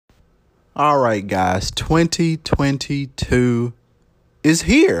All right, guys, 2022 is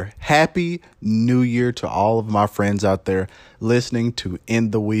here. Happy New Year to all of my friends out there listening to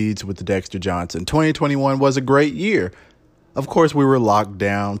In the Weeds with Dexter Johnson. 2021 was a great year. Of course, we were locked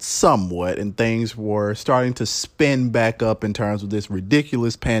down somewhat and things were starting to spin back up in terms of this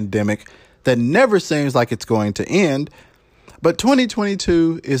ridiculous pandemic that never seems like it's going to end. But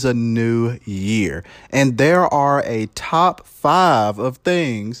 2022 is a new year, and there are a top 5 of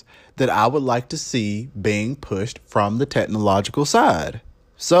things that I would like to see being pushed from the technological side.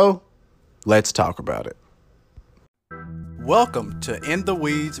 So, let's talk about it. Welcome to In the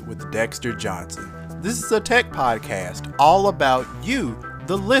Weeds with Dexter Johnson. This is a tech podcast all about you,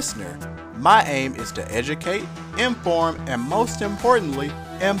 the listener. My aim is to educate, inform, and most importantly,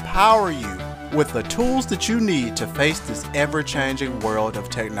 empower you with the tools that you need to face this ever-changing world of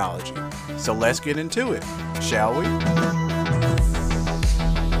technology. So let's get into it, shall we?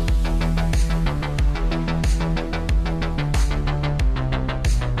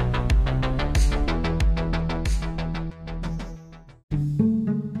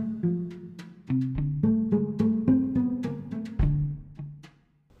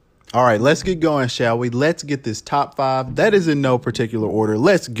 All right, let's get going, shall we? Let's get this top 5. That is in no particular order.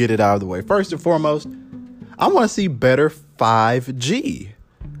 Let's get it out of the way. First and foremost, I want to see better 5G.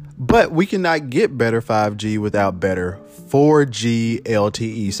 But we cannot get better 5G without better 4G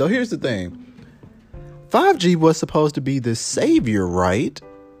LTE. So here's the thing. 5G was supposed to be the savior, right?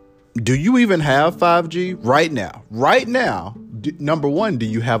 Do you even have 5G right now? Right now, number one, do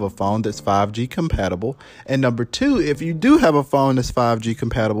you have a phone that's 5G compatible? And number two, if you do have a phone that's 5G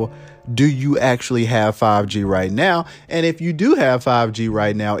compatible, do you actually have 5G right now? And if you do have 5G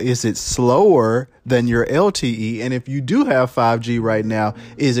right now, is it slower than your LTE? And if you do have 5G right now,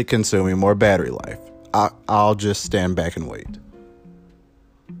 is it consuming more battery life? I'll just stand back and wait.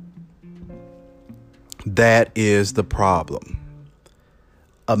 That is the problem.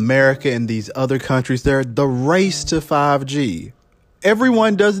 America and these other countries, they're the race to 5G.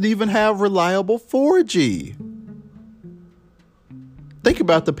 Everyone doesn't even have reliable 4G. Think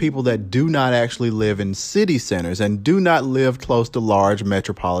about the people that do not actually live in city centers and do not live close to large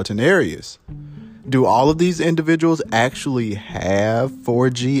metropolitan areas. Do all of these individuals actually have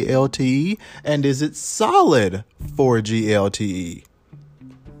 4G LTE? And is it solid 4G LTE?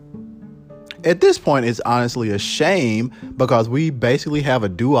 At this point, it's honestly a shame because we basically have a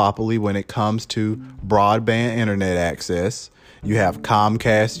duopoly when it comes to broadband internet access. You have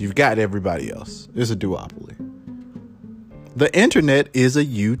Comcast, you've got everybody else. It's a duopoly. The internet is a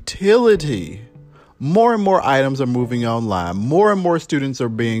utility. More and more items are moving online. More and more students are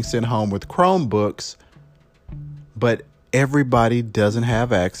being sent home with Chromebooks. But everybody doesn't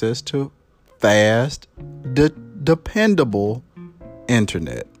have access to fast, dependable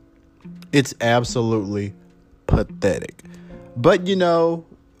internet. It's absolutely pathetic. But the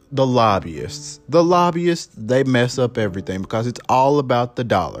lobbyists, they mess up everything because it's all about the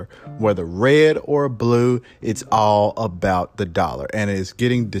dollar. Whether red or blue, it's all about the dollar. And it's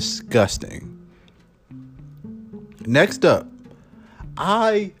getting disgusting. Next up,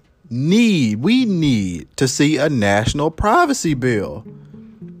 we need to see a national privacy bill.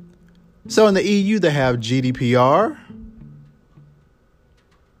 So in the EU, they have GDPR,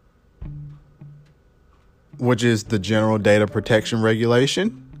 which is the General Data Protection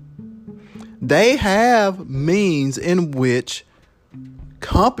Regulation. They have means in which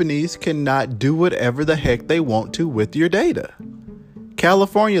companies cannot do whatever the heck they want to with your data.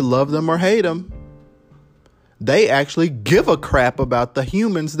 California, love them or hate them, they actually give a crap about the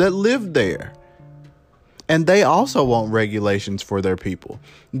humans that live there. And they also want regulations for their people.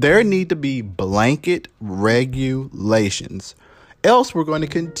 There need to be blanket regulations. Else we're going to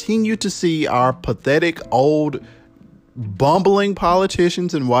continue to see our pathetic old bumbling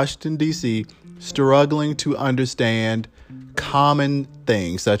politicians in Washington, D.C. struggling to understand common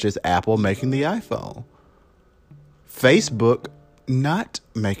things such as Apple making the iPhone, Facebook not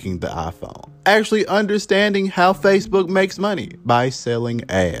making the iPhone, actually understanding how Facebook makes money by selling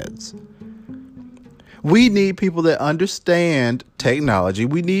ads. We need people that understand technology.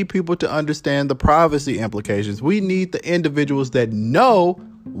 We need people to understand the privacy implications. We need the individuals that know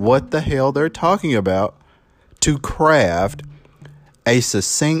what the hell they're talking about to craft a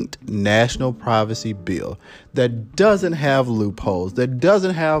succinct national privacy bill that doesn't have loopholes, that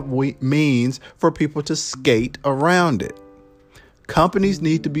doesn't have means for people to skate around it. Companies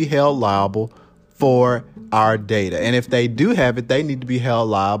need to be held liable for our data. And if they do have it, they need to be held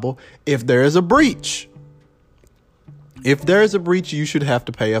liable if there is a breach. If there is a breach, you should have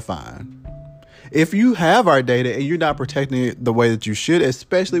to pay a fine. If you have our data and you're not protecting it the way that you should,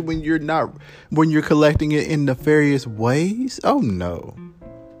 especially when you're collecting it in nefarious ways, oh no.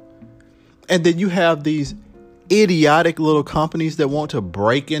 And then you have these idiotic little companies that want to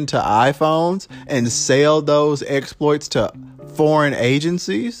break into iPhones and sell those exploits to foreign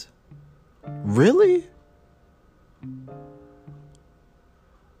agencies. Really?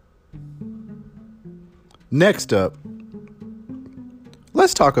 Next up,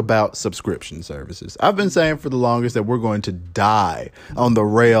 let's talk about subscription services. I've been saying for the longest that we're going to die on the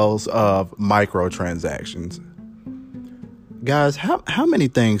rails of microtransactions. Guys, how many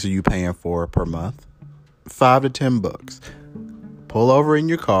things are you paying for per month? $5 to $10. Pull over in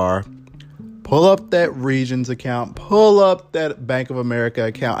your car, pull up that Regions account, pull up that Bank of America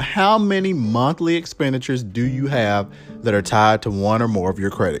account. How many monthly expenditures do you have that are tied to one or more of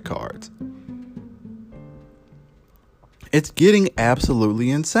your credit cards? It's getting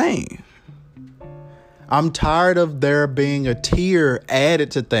absolutely insane. I'm tired of there being a tier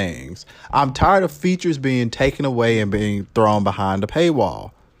added to things. I'm tired of features being taken away and being thrown behind a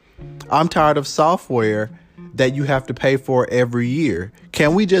paywall. I'm tired of software that you have to pay for every year.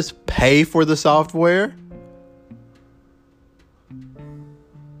 Can we just pay for the software?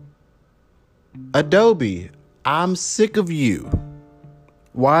 Adobe, I'm sick of you.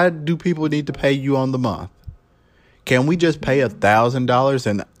 Why do people need to pay you on the month? Can we just pay $1,000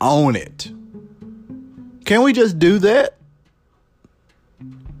 and own it? Can we just do that?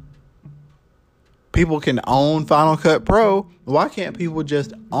 People can own Final Cut Pro. Why can't people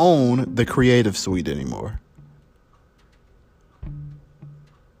just own the Creative Suite anymore?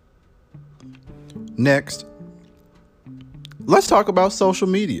 Next, let's talk about social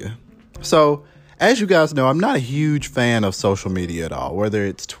media. So, as you guys know, I'm not a huge fan of social media at all, whether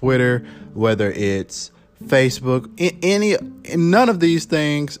it's Twitter, whether it's Facebook, none of these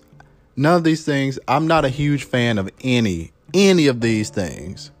things, I'm not a huge fan of any of these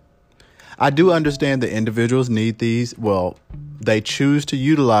things. I do understand that individuals need these. Well, they choose to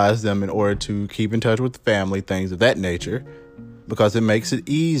utilize them in order to keep in touch with family, things of that nature, because it makes it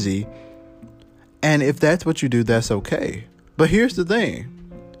easy. And if that's what you do, that's okay. But here's the thing.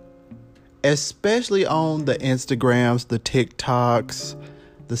 Especially on the Instagrams, the TikToks,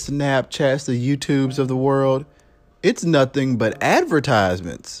 the Snapchats, the YouTubes of the world, it's nothing but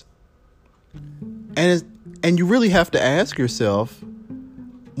advertisements. And you really have to ask yourself,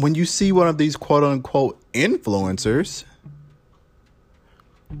 when you see one of these quote unquote influencers,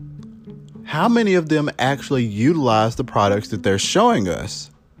 how many of them actually utilize the products that they're showing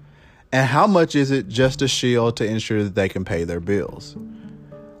us? And how much is it just a shield to ensure that they can pay their bills?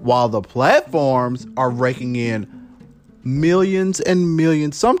 While the platforms are raking in millions and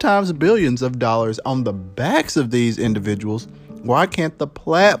millions, sometimes billions of dollars on the backs of these individuals, why can't the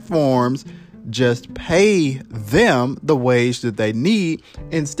platforms just pay them the wage that they need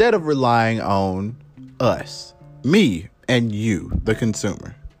instead of relying on us, me, and you, the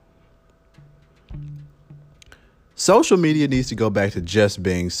consumer? Social media needs to go back to just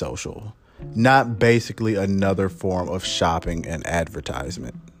being social, not basically another form of shopping and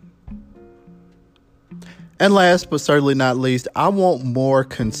advertisement. And last but certainly not least, I want more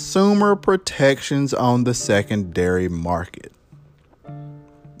consumer protections on the secondary market.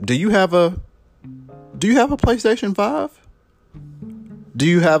 Do you have a PlayStation 5? Do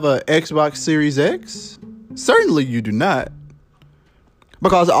you have a Xbox Series X? Certainly you do not,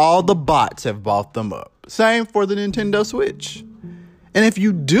 because all the bots have bought them up. Same for the Nintendo Switch. And if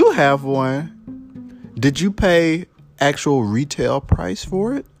you do have one, did you pay actual retail price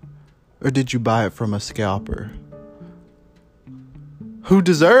for it? Or did you buy it from a scalper? Who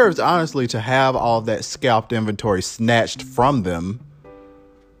deserves, honestly, to have all of that scalped inventory snatched from them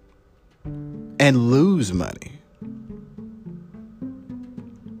and lose money?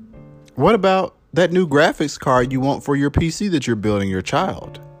 What about that new graphics card you want for your PC that you're building your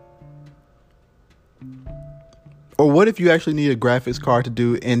child? Or what if you actually need a graphics card to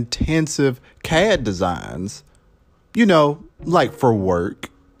do intensive CAD designs? You know, like for work.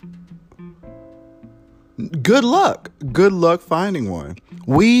 Good luck. Good luck finding one.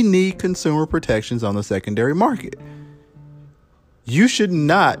 We need consumer protections on the secondary market. You should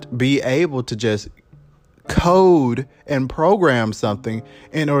not be able to just code and program something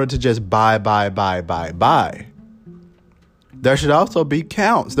in order to just buy. There should also be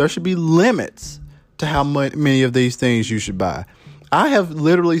counts. There should be limits to how many of these things you should buy. I have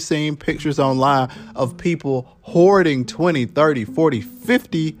literally seen pictures online of people hoarding 20, 30, 40,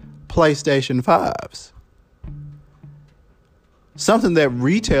 50 PlayStation 5s. Something that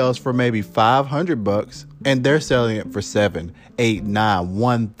retails for maybe $500 and they're selling it for $7,000, $8,000,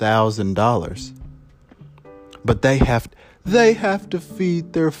 $9,000, $1,000. But they have to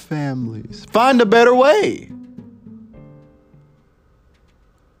feed their families. Find a better way.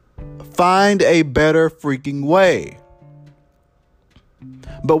 Find a better freaking way.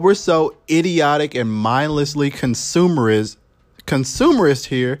 But we're so idiotic and mindlessly consumerist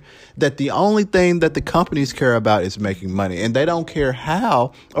here that the only thing that the companies care about is making money, and they don't care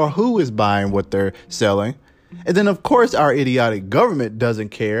how or who is buying what they're selling. And then, of course, our idiotic government doesn't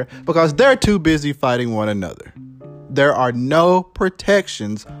care because they're too busy fighting one another. There are no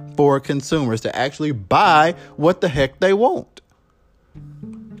protections for consumers to actually buy what the heck they want.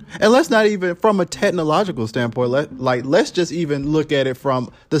 And let's not even from a technological standpoint, let's just even look at it from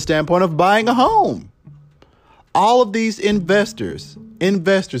the standpoint of buying a home. All of these investors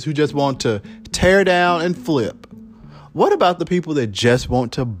who just want to tear down and flip. What about the people that just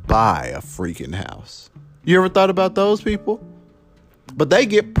want to buy a freaking house? You ever thought about those people? But they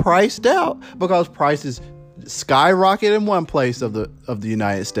get priced out because prices skyrocket in one place of the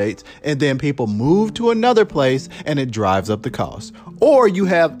United States, and then people move to another place and it drives up the cost. Or you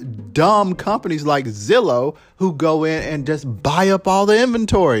have dumb companies like Zillow who go in and just buy up all the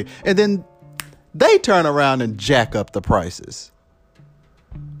inventory, and then they turn around and jack up the prices.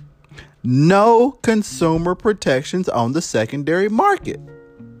 No consumer protections on the secondary market,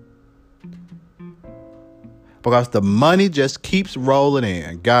 because the money just keeps rolling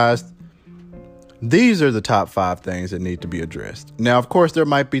in. Guys, these are the top 5 things that need to be addressed. Now, of course, there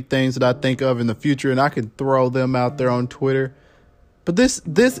might be things that I think of in the future and I can throw them out there on Twitter. But this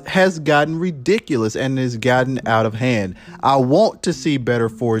has gotten ridiculous and has gotten out of hand. I want to see better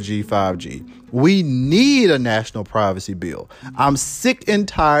 4G, 5G. We need a national privacy bill. I'm sick and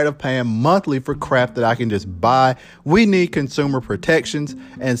tired of paying monthly for crap that I can just buy. We need consumer protections,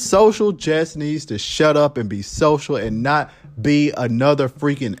 and social just needs to shut up and be social and not be another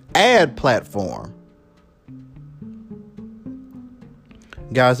freaking ad platform.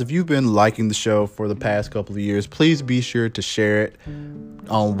 Guys, if you've been liking the show for the past couple of years, please be sure to share it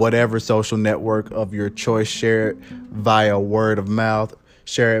on whatever social network of your choice. Share it via word of mouth.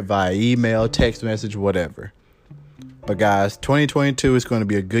 Share it via email, text message, whatever. But guys, 2022 is going to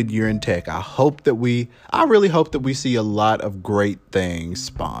be a good year in tech. I really hope that we see a lot of great things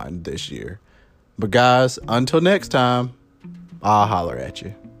spawned this year. But guys, until next time, I'll holler at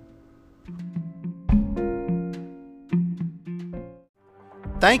you.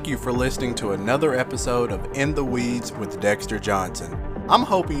 Thank you for listening to another episode of In the Weeds with Dexter Johnson. I'm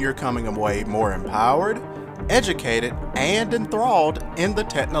hoping you're coming away more empowered, educated, and enthralled in the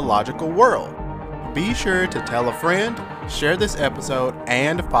technological world. Be sure to tell a friend, share this episode,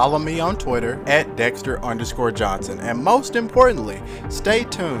 and follow me on Twitter at Dexter_Johnson. And most importantly, stay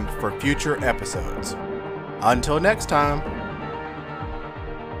tuned for future episodes. Until next time.